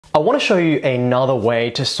I want to show you another way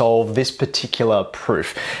to solve this particular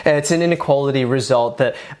proof. It's an inequality result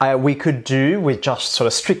that we could do with just sort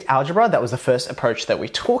of strict algebra. That was the first approach that we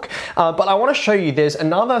took. But I want to show you there's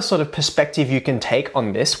another sort of perspective you can take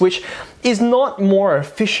on this, which is not more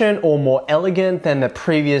efficient or more elegant than the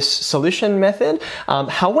previous solution method.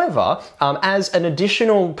 However, as an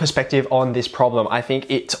additional perspective on this problem, I think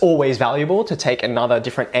it's always valuable to take another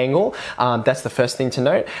different angle. That's the first thing to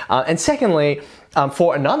note. And secondly,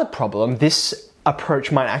 for another problem, this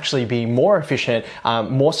approach might actually be more efficient,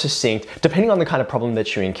 more succinct, depending on the kind of problem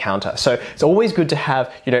that you encounter. So it's always good to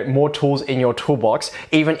have, more tools in your toolbox.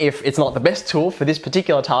 Even if it's not the best tool for this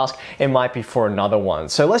particular task, it might be for another one.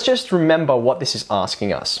 So let's just remember what this is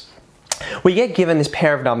asking us. We get given this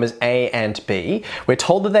pair of numbers A and B. We're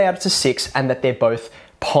told that they add up to 6 and that they're both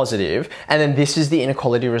positive, and then this is the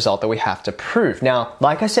inequality result that we have to prove. Now,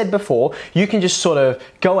 like I said before, you can just sort of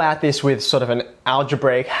go at this with sort of an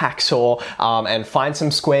algebraic hacksaw and find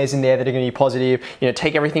some squares in there that are going to be positive,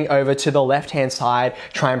 take everything over to the left-hand side,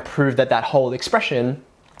 try and prove that that whole expression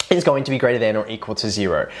is going to be greater than or equal to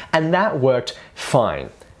 0. And that worked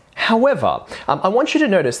fine. However, I want you to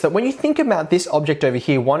notice that when you think about this object over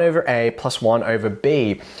here, 1 over A plus 1 over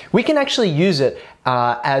B, we can actually use it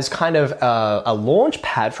as kind of a launch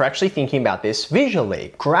pad for actually thinking about this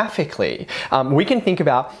visually, graphically. We can think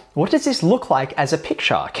about, what does this look like as a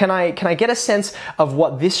picture? Can I get a sense of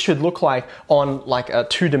what this should look like on like a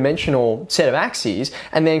two-dimensional set of axes?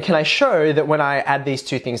 And then can I show that when I add these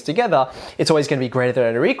two things together, it's always going to be greater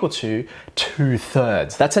than or equal to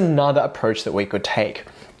 2/3. That's another approach that we could take.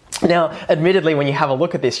 Now, admittedly, when you have a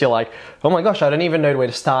look at this, you're like, oh my gosh, I don't even know where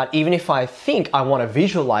to start. Even if I think I want to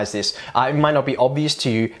visualize this, it might not be obvious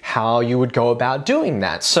to you how you would go about doing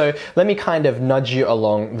that. So let me kind of nudge you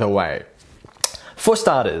along the way. For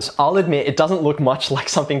starters, I'll admit it doesn't look much like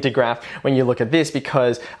something to graph when you look at this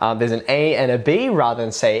because there's an A and a B rather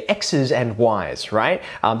than say X's and Y's, right?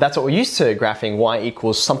 That's what we're used to graphing Y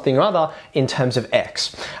equals something or other in terms of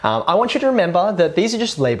X. I want you to remember that these are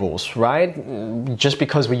just labels, right? Just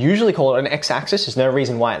because we usually call it an X-axis, there's no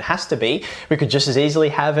reason why it has to be. We could just as easily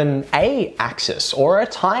have an A-axis or a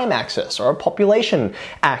time axis or a population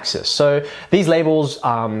axis. So these labels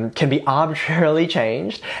can be arbitrarily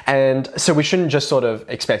changed, and so we shouldn't just sort of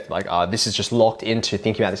expect like, this is just locked into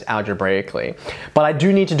thinking about this algebraically. But I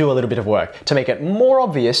do need to do a little bit of work to make it more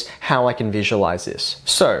obvious how I can visualize this.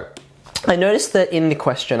 So I noticed that in the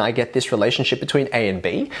question I get this relationship between A and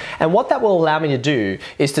B, and what that will allow me to do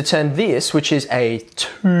is to turn this, which is a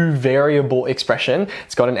two-variable expression,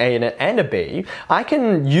 it's got an A in it and a B, I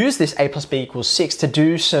can use this A plus B equals 6 to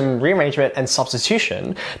do some rearrangement and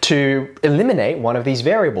substitution to eliminate one of these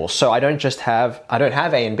variables. So I don't have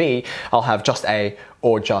A and B, I'll have just A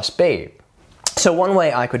or just B. So one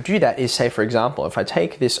way I could do that is, say, for example, if I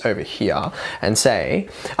take this over here and say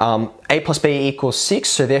A plus B equals 6,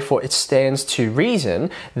 so therefore it stands to reason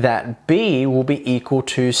that B will be equal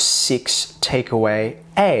to 6 take away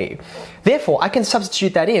A. Therefore, I can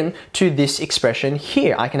substitute that in to this expression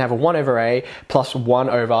here. I can have a 1 over A plus 1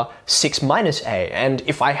 over 6 minus A. And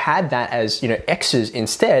if I had that as, X's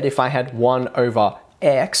instead, if I had 1 over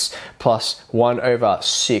X plus 1 over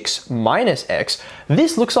 6 minus X,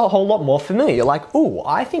 this looks a whole lot more familiar. You're like, ooh,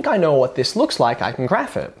 I think I know what this looks like, I can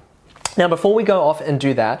graph it. Now, before we go off and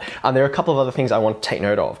do that, there are a couple of other things I want to take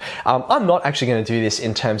note of. I'm not actually going to do this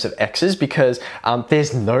in terms of X's because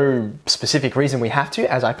there's no specific reason we have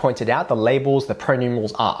to. As I pointed out, the labels, the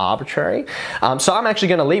pronumerals are arbitrary. So I'm actually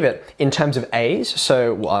going to leave it in terms of A's.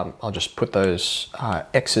 So I'll just put those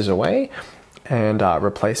X's away and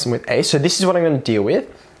replace them with A. So this is what I'm going to deal with.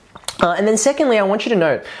 And then secondly, I want you to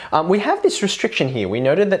note, we have this restriction here. We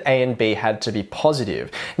noted that A and B had to be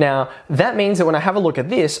positive. Now, that means that when I have a look at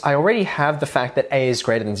this, I already have the fact that A is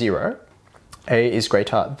greater than 0. A is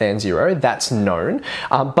greater than 0, that's known.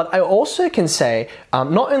 But I also can say,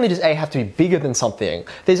 not only does A have to be bigger than something,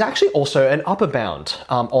 there's actually also an upper bound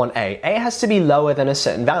on A. A has to be lower than a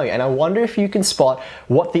certain value, and I wonder if you can spot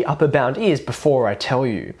what the upper bound is before I tell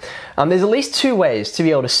you. There's at least two ways to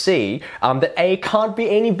be able to see that A can't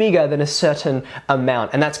be any bigger than a certain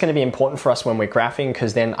amount, and that's going to be important for us when we're graphing,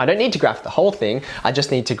 because then I don't need to graph the whole thing, I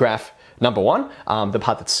just need to graph number 1, the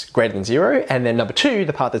part that's greater than 0, and then number 2,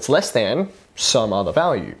 the part that's less than some other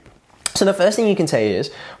value. So the first thing you can say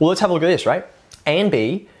is, well, let's have a look at this, right? A and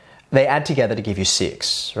B, they add together to give you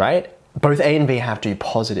 6, right? Both A and B have to be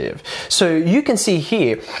positive. So you can see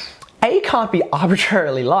here, A can't be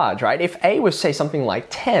arbitrarily large, right? If A was, say, something like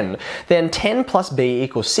 10, then 10 plus B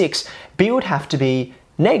equals 6, B would have to be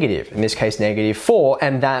negative, in this case -4,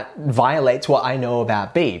 and that violates what I know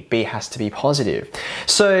about B. B has to be positive.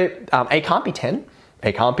 So A can't be 10,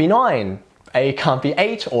 A can't be 9. A can't be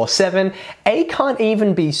 8 or 7. A can't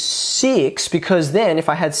even be 6, because then if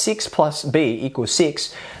I had 6 plus B equals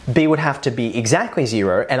 6, B would have to be exactly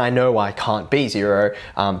 0, and I know I can't be 0.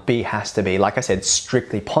 B has to be, like I said,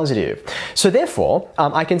 strictly positive. So therefore,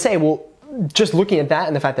 I can say, well, just looking at that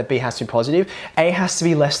and the fact that B has to be positive, A has to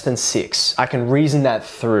be less than 6. I can reason that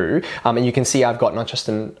through, and you can see I've got not just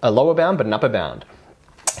a lower bound, but an upper bound.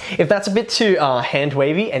 If that's a bit too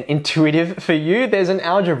hand-wavy and intuitive for you, there's an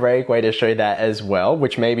algebraic way to show that as well,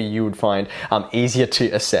 which maybe you would find easier to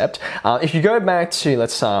accept. If you go back to,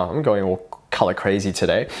 I'm going all color crazy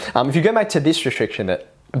today. If you go back to this restriction that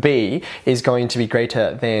B is going to be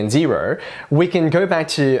greater than 0, we can go back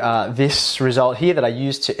to this result here that I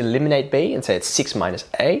used to eliminate B and say it's 6 minus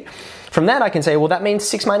A. From that I can say, well, that means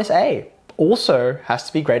 6 minus A also has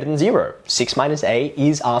to be greater than 0. 6 minus A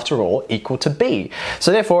is, after all, equal to B.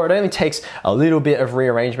 So therefore, it only takes a little bit of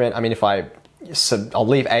rearrangement. I mean, I'll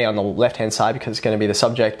leave A on the left-hand side because it's going to be the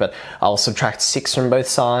subject, but I'll subtract 6 from both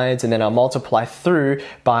sides, and then I'll multiply through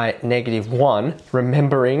by -1,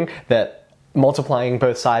 remembering that multiplying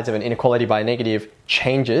both sides of an inequality by a negative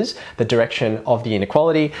changes the direction of the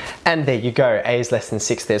inequality. And there you go. A is less than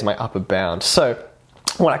 6. There's my upper bound. So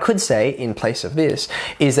what I could say in place of this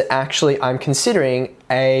is that actually I'm considering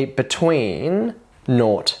A between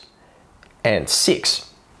 0 and 6.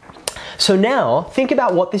 So now think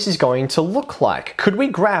about what this is going to look like. Could we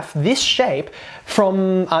graph this shape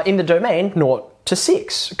from in the domain 0 to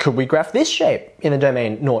 6? Could we graph this shape in the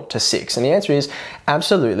domain 0 to 6? And the answer is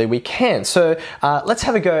absolutely we can. So let's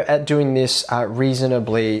have a go at doing this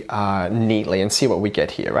reasonably neatly and see what we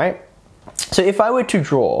get here, right? So if I were to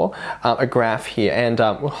draw a graph here, and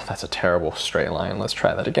oh, that's a terrible straight line. Let's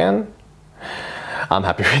try that again. I'm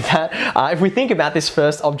happy with that. If we think about this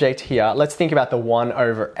first object here, let's think about the 1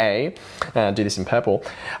 over A. Do this in purple.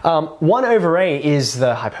 1 over A is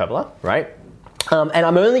the hyperbola, right? And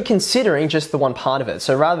I'm only considering just the one part of it.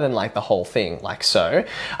 So rather than like the whole thing, like so,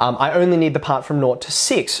 I only need the part from 0 to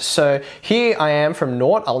 6. So here I am from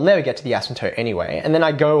 0, I'll never get to the asymptote anyway, and then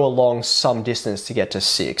I go along some distance to get to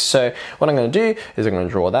 6. So what I'm going to do is I'm going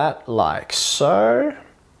to draw that like so.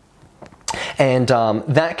 And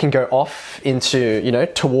that can go off into,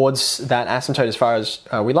 towards that asymptote as far as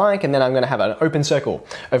we like, and then I'm going to have an open circle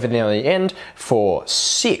over there on the end for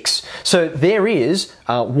 6. So there is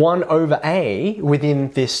 1 over A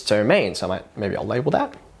within this domain. So maybe I'll label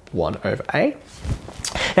that 1 over A.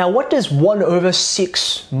 Now, what does 1 over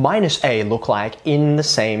 6 minus A look like in the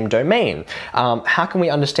same domain? How can we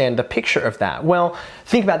understand the picture of that? Well,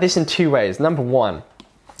 think about this in 2 ways. Number 1,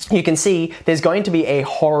 you can see there's going to be a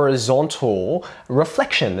horizontal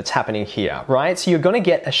reflection that's happening here, right? So you're going to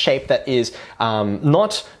get a shape that is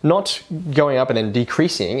not going up and then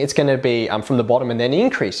decreasing. It's going to be from the bottom and then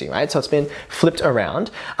increasing, right? So it's been flipped around.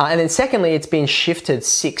 And then secondly, it's been shifted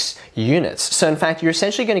 6 units. So in fact, you're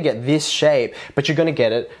essentially going to get this shape, but you're going to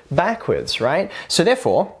get it backwards, right? So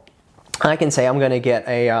therefore, I can say I'm going to get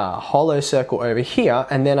a hollow circle over here,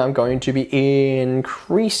 and then I'm going to be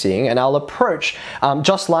increasing, and I'll approach,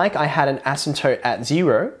 just like I had an asymptote at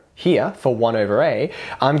 0 here for 1 over A,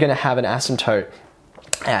 I'm going to have an asymptote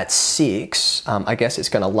at 6. I guess it's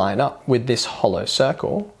going to line up with this hollow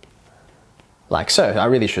circle, like so. I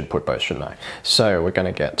really should put both, shouldn't I? So we're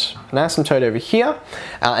going to get an asymptote over here,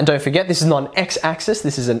 and don't forget this is not an x-axis,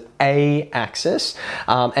 this is an a-axis,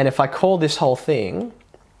 and if I call this whole thing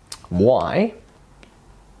y,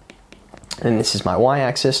 and this is my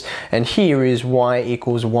y-axis, and here is y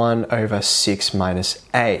equals 1 over 6 minus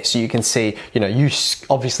a. So you can see, you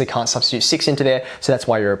obviously can't substitute 6 into there, so that's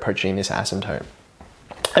why you're approaching this asymptote.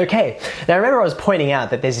 Okay, now remember I was pointing out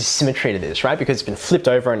that there's a symmetry to this, right? Because it's been flipped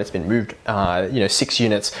over and it's been moved, 6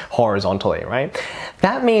 units horizontally, right?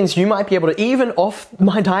 That means you might be able to, even off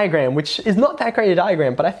my diagram, which is not that great a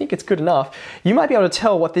diagram, but I think it's good enough, you might be able to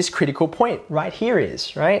tell what this critical point right here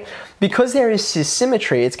is, right? Because there is this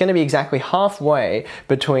symmetry, it's going to be exactly halfway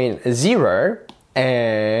between 0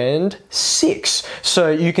 and 6.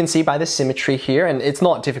 So you can see by the symmetry here, and it's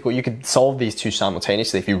not difficult, you could solve these two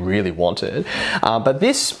simultaneously if you really wanted, but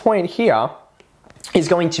this point here is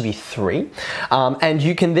going to be 3, and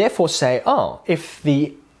you can therefore say, oh, if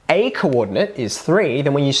the A coordinate is 3,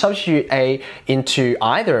 then when you substitute A into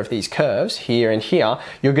either of these curves, here and here,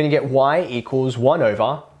 you're going to get y equals 1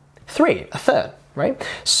 over 3, a third, right?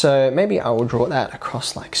 So maybe I will draw that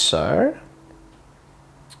across like so.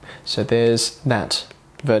 So there's that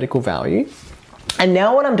vertical value. And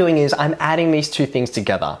now what I'm doing is I'm adding these two things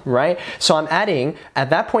together, right? So I'm adding,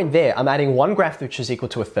 at that point there, I'm adding one graph which is equal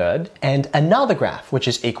to a third and another graph which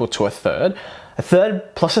is equal to a third. A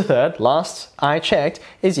third plus a third, last I checked,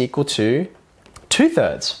 is equal to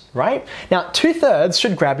 2/3, right? Now, 2/3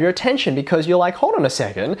 should grab your attention because you're like, hold on a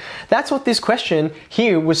second, that's what this question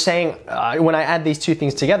here was saying. When I add these two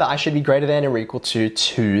things together, I should be greater than or equal to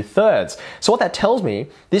 2/3. So what that tells me,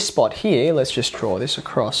 this spot here, let's just draw this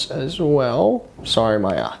across as well. Sorry,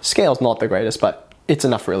 my scale's not the greatest, but it's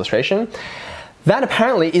enough for illustration. That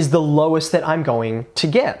apparently is the lowest that I'm going to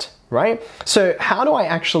get, right? So how do I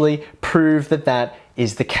actually prove that that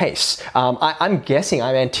is the case? I'm guessing,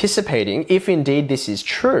 I'm anticipating, if indeed this is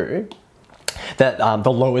true, that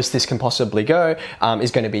the lowest this can possibly go is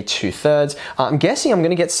going to be 2/3. I'm guessing I'm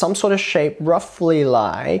going to get some sort of shape roughly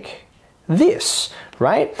like this,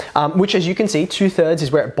 right? Which, as you can see, 2/3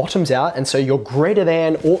 is where it bottoms out, and so you're greater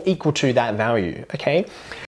than or equal to that value, okay?